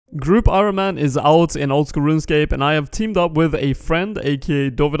Group IRONMAN is out in old school RuneScape, and I have teamed up with a friend, aka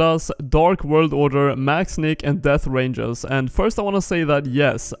Dovidas, Dark World Order, Max Nick, and Deathranges. And first I want to say that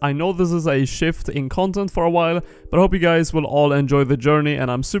yes, I know this is a shift in content for a while, but I hope you guys will all enjoy the journey, and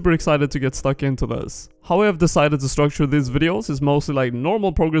I'm super excited to get stuck into this. How I have decided to structure these videos is mostly like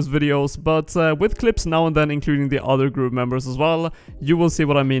normal progress videos, but with clips now and then including the other group members as well. You will see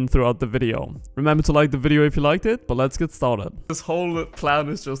what I mean throughout the video. Remember to like the video if you liked it, but let's get started. This whole plan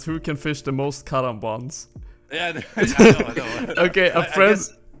is just who can fish the most Karambwans. Yeah, I know. Okay, a friend...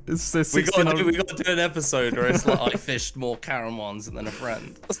 It's we got to do an episode where it's like I fished more Karambwans than a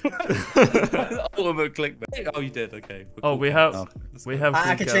friend. Ultimate clickbait. Oh, you did. Okay. Oh, we have.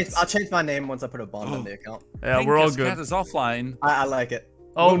 I can change. I'll change my name once I put a bond on the account. Yeah, we're all good. Cat is offline. I like it.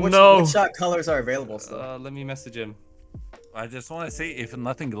 Oh which shot colors are available still? Let me message him. I just want to see if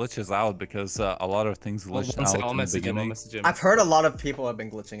nothing glitches out because a lot of things glitched out. I'll message him. I'll message him. I've heard a lot of people have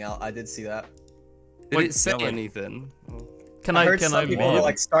been glitching out. I did see that. Did it say anything? Can I people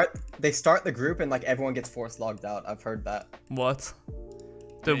like start the group and like everyone gets forced logged out. I've heard that. What?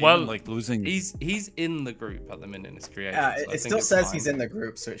 Well, like losing. He's in the group at the minute. It's created. Yeah, so it still says he's in the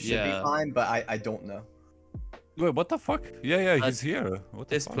group, so it should be fine. But I don't know. Wait, what the fuck? Yeah, he's here. What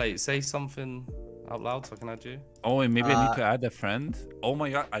the this plate, say something out loud so I can add you. Oh, and maybe I need to add a friend. Oh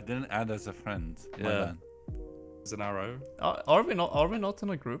my god, I didn't add as a friend. Yeah. There's an arrow. Are we not in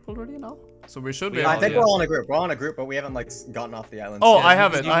a group already now? So we should be. I think we're all in a group. We're all in a group, but we haven't like gotten off the island. Oh, yet. I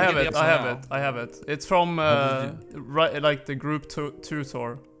have it. It's from right, like the group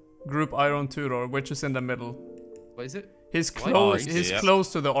tutor, group Iron Tutor, which is in the middle. What is it? He's close. He's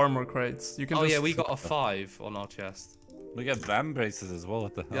close to the armor crates. You can. Oh yeah, we got a 5 on our chest. We got van braces as well.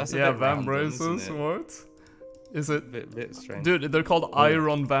 What the hell? Yeah, van braces. What? Is it? Bit strange. Dude, they're called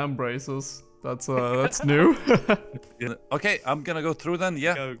Iron van braces. That's new. Okay, I'm gonna go through then.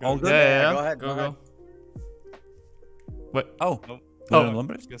 Yeah, go. All good. Yeah. Go ahead. Go. Wait. Oh.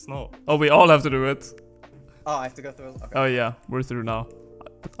 Guess not. Oh, we all have to do it. Oh, I have to go through. Okay. Oh yeah, we're through now.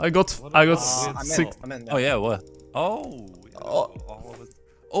 I got six. I'm in. Oh yeah, what? Oh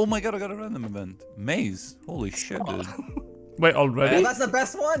my god, I got a random event. Maze. Holy shit, dude. Wait, already? Yeah, that's the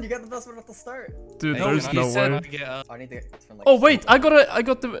best one. You get the best one at the start. Dude, there's no way. I need to get from, like, oh wait, I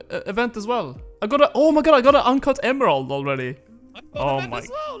got the event as well. Oh my god, I got an uncut emerald already. Oh my.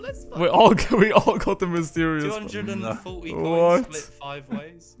 We all got the mysterious. 240 coins split 5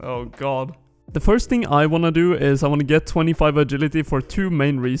 ways. Oh god. The first thing I want to do is I want to get 25 agility for 2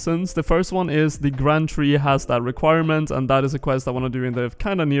 main reasons. The first one is the Grand Tree has that requirement, and that is a quest I want to do in the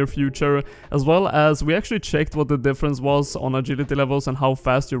kind of near future, as well as we actually checked what the difference was on agility levels and how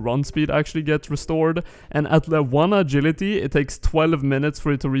fast your run speed actually gets restored. And at level 1 agility, it takes 12 minutes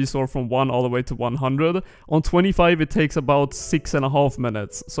for it to restore from 1 all the way to 100. On 25, it takes about 6.5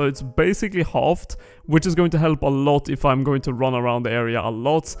 minutes. So it's basically halved, which is going to help a lot if I'm going to run around the area a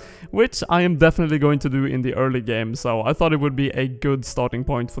lot, which I am definitely going to do in the early game, so I thought it would be a good starting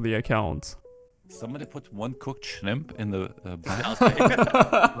point for the account. Somebody put 1 cooked shrimp in the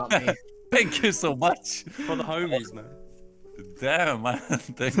Not me. Thank you so much. For the homies, man. Damn, man.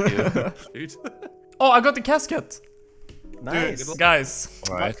 Thank you. Dude. Oh, I got the casket! Nice. Dude, guys.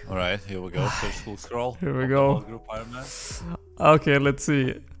 Alright, here we go. First full scroll. Here we go. Group IRONMAN. Okay, let's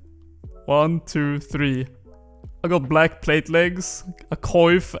see. 1, 2, 3. I got black plate legs, a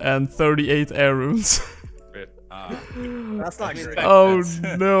coif, and 38 air runes. That's not great. Oh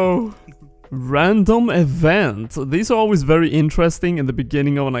no. Random event. These are always very interesting in the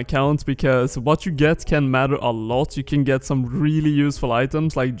beginning of an account because what you get can matter a lot. You can get some really useful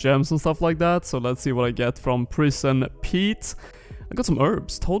items like gems and stuff like that. So let's see what I get from Prison Pete. I got some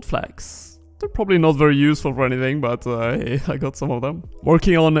herbs, toad flax. They're probably not very useful for anything, but hey, I got some of them.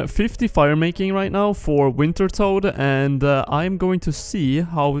 Working on 50 fire making right now for Winter Toad, and I'm going to see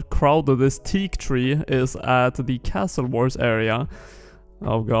how crowded this teak tree is at the Castle Wars area.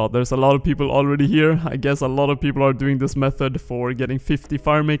 Oh god, there's a lot of people already here. I guess a lot of people are doing this method for getting 50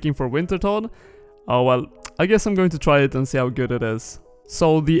 fire making for Winter Toad. Oh well, I guess I'm going to try it and see how good it is.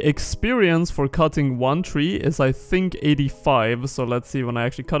 So the experience for cutting 1 tree is I think 85, so let's see when I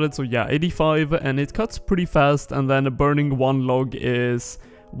actually cut it. So yeah, 85, and it cuts pretty fast, and then burning 1 log is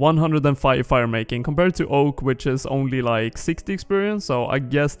 105 fire making compared to oak, which is only like 60 experience. So I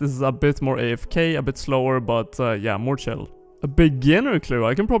guess this is a bit more AFK, a bit slower, but yeah, more chill. A beginner clue,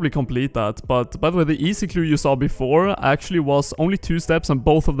 I can probably complete that, but by the way, the easy clue you saw before actually was only 2 steps, and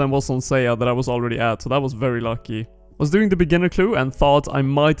both of them was on Saya that I was already at, so that was very lucky. Was doing the beginner clue and thought I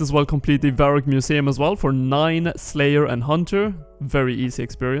might as well complete the Varrock Museum as well for 9 Slayer and Hunter. Very easy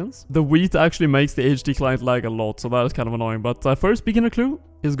experience. The wheat actually makes the HD client lag a lot, so that is kind of annoying. But first beginner clue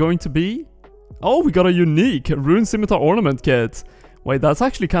is going to be... Oh, we got a unique Rune Scimitar Ornament Kit. Wait, that's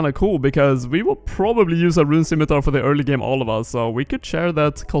actually kind of cool because we will probably use a Rune Scimitar for the early game, all of us, so we could share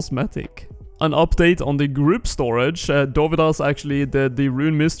that cosmetic. An update on the group storage. Dovidas actually did the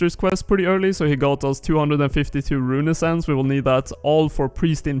Rune Mysteries quest pretty early, so he got us 252 Rune Essence. We will need that all for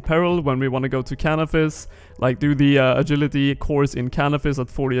Priest in Peril when we want to go to Canafis, like do the agility course in Canafis at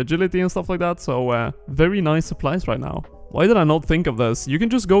 40 agility and stuff like that. So very nice supplies right now. Why did I not think of this? You can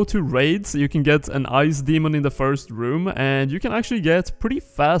just go to raids, you can get an ice demon in the first room, and you can actually get pretty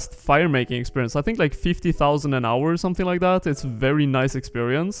fast fire making experience. I think like 50,000 an hour or something like that. It's a very nice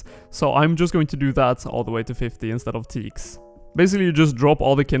experience. So I'm just going to do that all the way to 50 instead of teaks. Basically, you just drop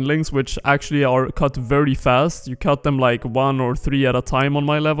all the kindlings, which actually are cut very fast. You cut them like 1 or 3 at a time on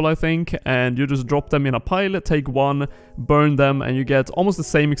my level, I think. And you just drop them in a pile, take 1, burn them, and you get almost the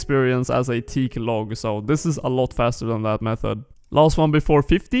same experience as a teak log. So this is a lot faster than that method. Last one before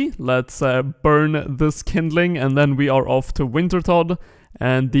 50. Let's burn this kindling, and then we are off to Wintertodt.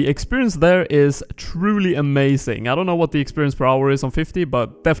 And the experience there is truly amazing. I don't know what the experience per hour is on 50,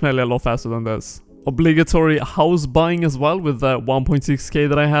 but definitely a lot faster than this. Obligatory house buying as well with the 1.6k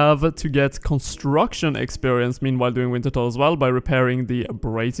that I have to get construction experience meanwhile doing Wintertodt as well by repairing the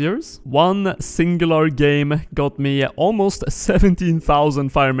braziers. One singular game got me almost 17,000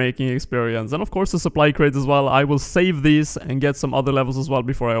 fire making experience, and of course the supply crate as well. I will save these and get some other levels as well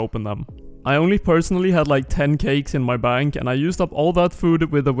before I open them. I only personally had like 10 cakes in my bank, and I used up all that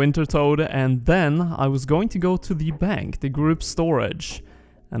food with the Wintertodt, and then I was going to go to the bank, the group storage.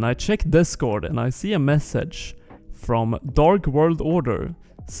 And I check Discord and I see a message from Dark World Order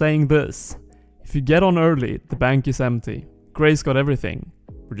saying this: if you get on early, the bank is empty. Gray's got everything.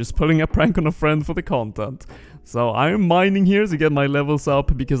 We're just pulling a prank on a friend for the content. So I'm mining here to get my levels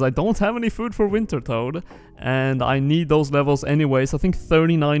up because I don't have any food for Wintertodt. And I need those levels anyways. I think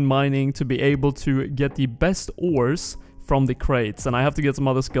 39 mining to be able to get the best ores from the crates. And I have to get some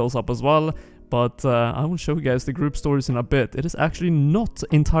other skills up as well. But I will show you guys the group storage in a bit. It is actually not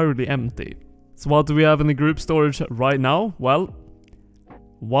entirely empty. So what do we have in the group storage right now? Well,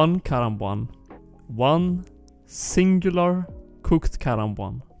 1 Karambwan. 1 singular cooked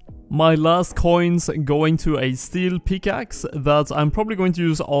Karambwan. My last coins going to a steel pickaxe that I'm probably going to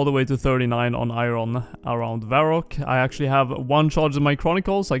use all the way to 39 on iron around Varrock. I actually have 1 charge in my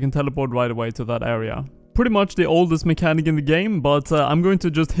Chronicle, so I can teleport right away to that area. Pretty much the oldest mechanic in the game, but I'm going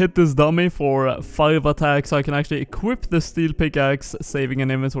to just hit this dummy for 5 attacks so I can actually equip the steel pickaxe, saving an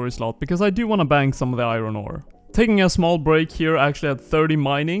inventory slot, because I do want to bank some of the iron ore. Taking a small break here, actually at 30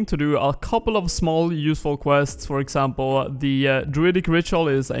 mining, to do a couple of small useful quests. For example, the druidic ritual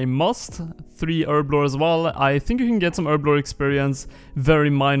is a must, 3 herblore as well. I think you can get some herblore experience, very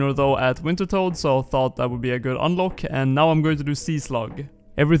minor though at Wintertodt, so thought that would be a good unlock. And now I'm going to do sea slug.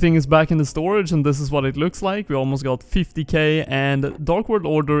 Everything is back in the storage, and this is what it looks like. We almost got 50k, and Dark World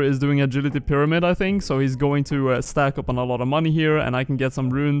Order is doing agility pyramid, I think, so he's going to stack up on a lot of money here, and I can get some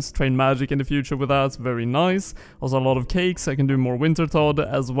runes, train magic in the future with that. Very nice. Also a lot of cakes. I can do more Wintertodt,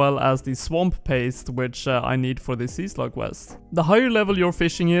 as well as the swamp paste, which I need for the sea slug quest. The higher level your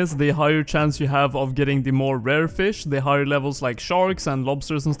fishing is, the higher chance you have of getting the more rare fish, the higher levels like sharks and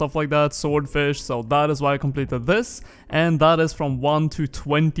lobsters and stuff like that, swordfish, so that is why I completed this, and that is from 1 to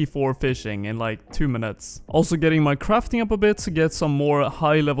 24 fishing in like 2 minutes. Also getting my crafting up a bit to get some more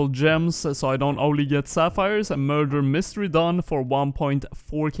high level gems so I don't only get sapphires. A murder mystery done for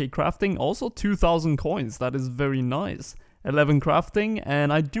 1.4k crafting, also 2,000 coins, that is very nice. 11 crafting,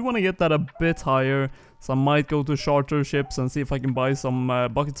 and I do want to get that a bit higher, so I might go to charter ships and see if I can buy some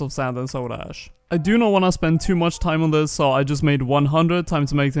buckets of sand and soda ash. I do not want to spend too much time on this, so I just made 100 time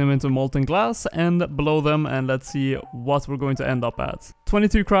to make them into molten glass and blow them, and let's see what we're going to end up at.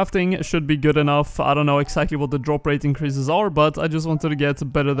 22 crafting should be good enough. I don't know exactly what the drop rate increases are, but I just wanted to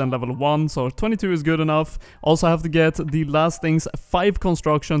get better than level 1, so 22 is good enough. Also have to get the last things 5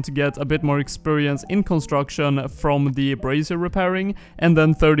 construction to get a bit more experience in construction from the brazier repairing, and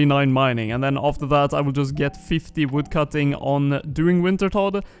then 39 mining, and then after that I will just get 50 woodcutting on doing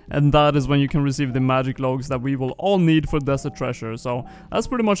Wintertodt, and that is when you can receive the magic logs that we will all need for Desert Treasure. So that's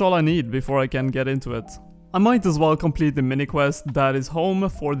pretty much all I need before I can get into it. I might as well complete the mini quest that is home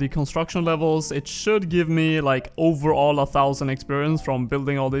for the construction levels. It should give me like overall 1,000 experience from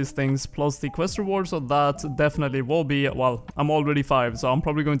building all these things plus the quest reward, so that definitely will be, well, I'm already 5, so I'm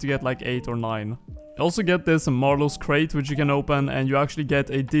probably going to get like 8 or 9. You also get this Marlowe's crate which you can open, and you actually get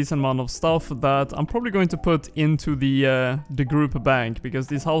a decent amount of stuff that I'm probably going to put into the group bank, because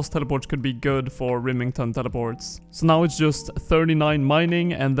these house teleports could be good for Remington teleports. So now it's just 39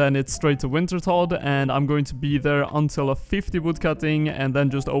 mining, and then it's straight to Wintertodd, and I'm going to be there until a 50 woodcutting, and then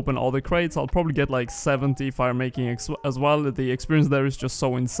just open all the crates. I'll probably get like 70 fire making as well. The experience there is just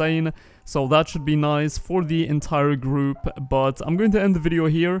so insane. So that should be nice for the entire group, but I'm going to end the video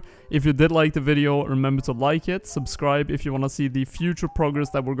here. If you did like the video, remember to like it, subscribe if you want to see the future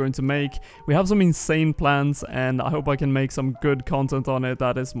progress that we're going to make. We have some insane plans, and I hope I can make some good content on it.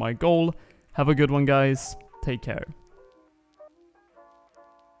 That is my goal. Have a good one, guys. Take care.